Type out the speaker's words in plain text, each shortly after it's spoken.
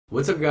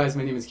What's up guys,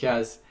 my name is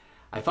Kaz.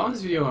 I found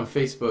this video on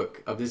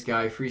Facebook of this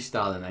guy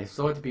Freestyle, and I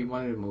saw it to be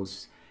one of the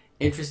most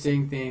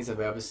interesting things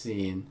I've ever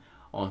seen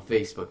on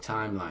Facebook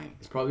timeline.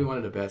 It's probably one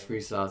of the best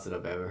freestyles that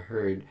I've ever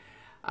heard,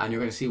 and you're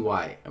going to see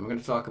why. I'm going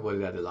to talk about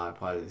it at the latter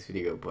part of this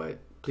video, but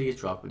please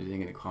drop what you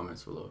think in the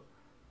comments below.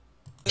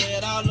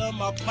 All of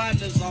my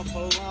partners off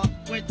along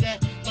with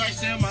that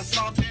thirst in my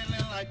soft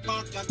feeling like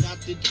Park. I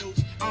got the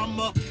juice. I'm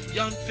a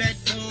young fat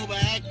dude,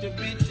 but active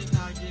bitch and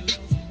I get loose.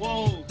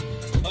 Whoa,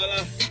 hold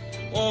up,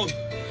 whoa,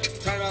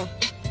 turn on,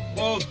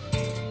 whoa,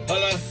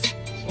 hold up,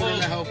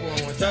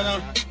 whoa, turn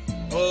on,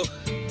 whoa,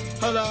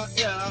 hold up,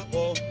 yeah,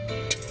 whoa,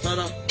 turn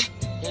on.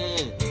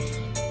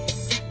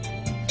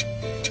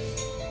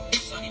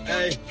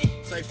 Hey,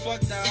 say fuck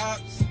the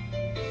ops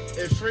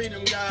and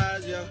freedom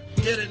guys, yeah.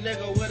 Hit a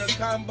nigga with a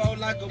combo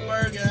like a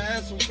burger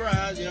and some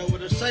fries, yeah,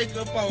 with a shake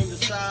up on the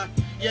side.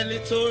 Yeah,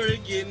 Latour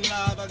getting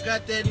live. I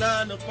got that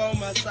 9 up on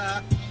my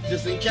side,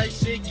 just in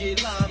case shit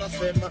get loud. I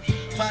said my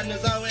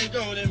partners always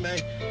golden, man.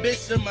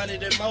 Bitch, the money,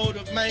 that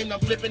motive, man. I'm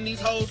flipping these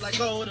hoes like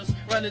orders,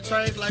 running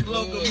trains like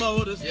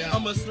locomotives. Yeah.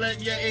 I'm a slut,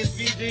 yeah,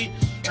 SVG.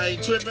 I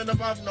ain't tripping up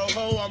off no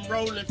hoe. I'm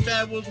rolling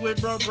fat ones with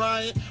bro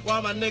Brian,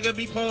 while my nigga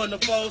be pouring the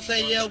foes.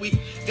 Say, yeah, we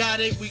got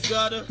it, we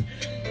got her.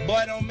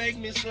 Boy, don't make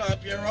me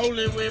slump. You're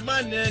rolling with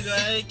my nigga.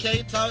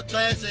 AK talk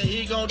trash and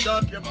he gon'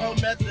 dump your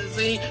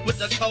promethazine with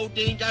the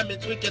codeine. Got me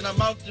tweaking, I'm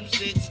off them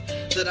shits.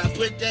 Said I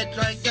put that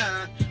drink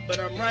down, but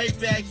I'm right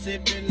back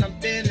sipping. I'm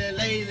feeling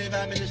lazy if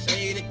I'm in the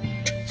shady.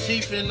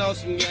 Chiefing on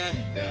some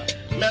guy.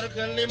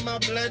 Medical in my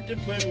blood to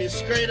put me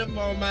straight up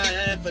on my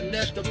ass.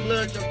 Finesse the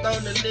blood, jumped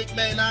on the lick,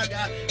 man. I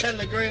got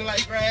hella green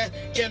like grass.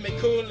 Get me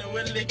coolin'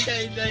 with Lick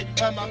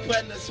KJ. While my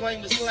partner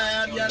swing the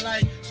slab. Yeah,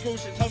 like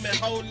Scrooge told me,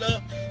 hold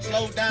up,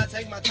 slow down,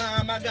 take my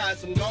time. I got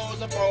some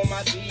goals up on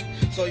my teeth,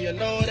 so you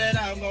know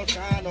that I'm gon'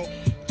 shine on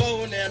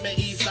phone them and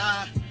east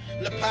side.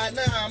 The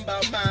partner, I'm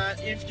about mine.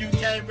 If you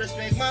can't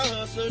respect my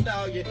hustle,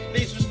 dog, you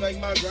please respect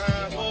my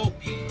grind. Whoa,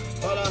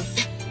 hold on.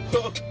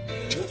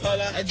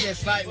 That's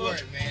just light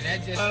work, man.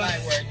 That's just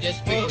light work. Just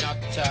speeding off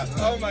the top.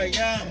 Oh my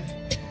God.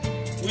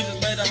 We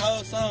just made a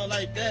whole song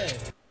like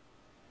that.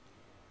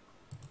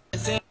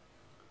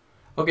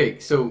 Okay,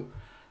 so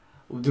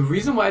the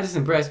reason why this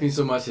impressed me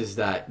so much is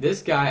that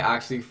this guy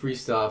actually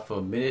freestyled for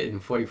 1 minute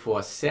and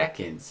 44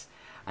 seconds.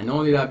 And not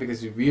only that,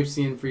 because we've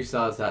seen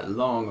freestyles that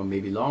long or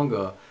maybe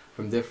longer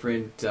from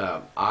different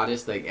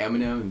artists like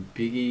Eminem and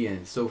Biggie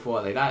and so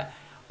forth like that.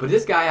 But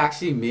this guy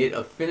actually made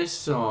a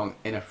finished song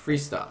in a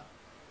freestyle.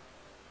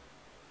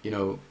 You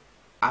know,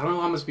 I don't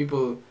know how much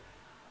people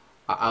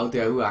are out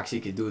there who actually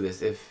could do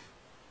this, if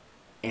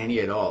any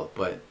at all.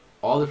 But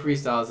all the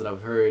freestyles that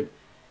I've heard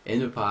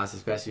in the past,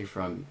 especially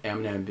from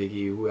Eminem,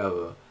 Biggie,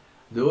 whoever,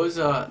 those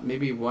are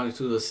maybe 1 or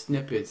 2 little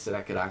snippets that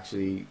I could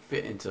actually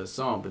fit into a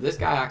song. But this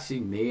guy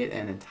actually made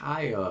an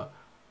entire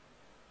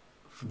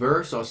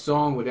verse or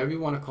song, whatever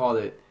you want to call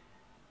it,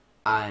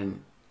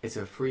 and it's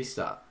a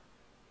freestyle.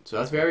 So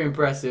that's very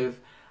impressive.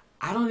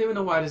 I don't even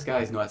know why this guy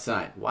is not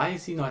signed. Why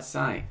is he not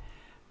signed?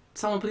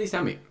 Someone please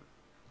tell me.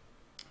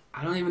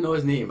 I don't even know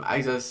his name.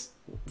 I just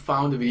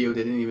found the video,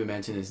 they didn't even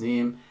mention his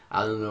name.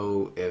 I don't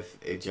know if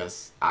it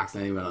just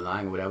accidentally went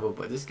online or whatever,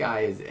 but this guy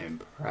is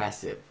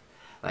impressive.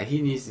 Like,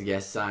 he needs to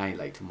get signed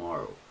like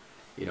tomorrow.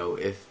 You know,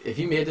 if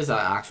he made this an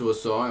actual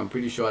song, I'm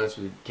pretty sure this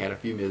would get a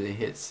few million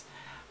hits.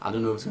 I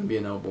don't know if it's going to be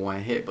a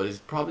 #1 hit, but it's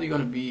probably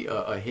going to be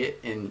a hit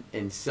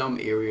in some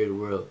area of the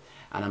world,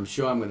 and I'm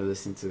sure I'm going to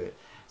listen to it.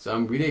 So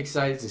I'm really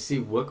excited to see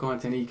what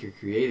content he could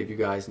create. If you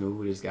guys know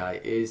who this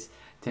guy is,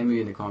 tell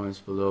me in the comments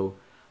below.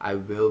 I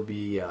will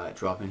be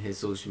dropping his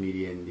social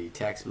media in the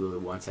text below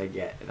once I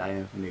get that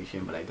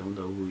information, but I don't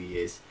know who he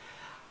is.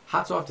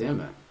 Hats off to him,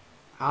 man.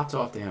 Hats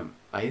off to him.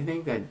 I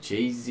think that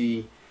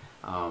Jay-Z,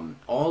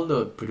 all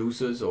the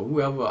producers or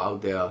whoever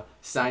out there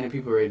signing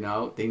people right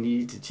now, they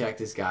need to check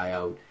this guy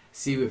out,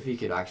 see if he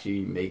could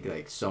actually make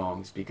like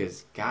songs,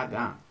 because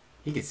goddamn,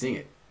 he could sing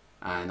it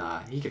and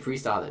he could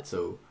freestyle it.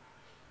 So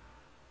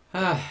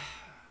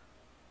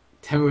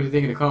tell me what you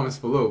think in the comments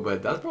below,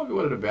 but that's probably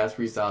one of the best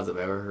freestyles I've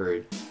ever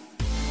heard.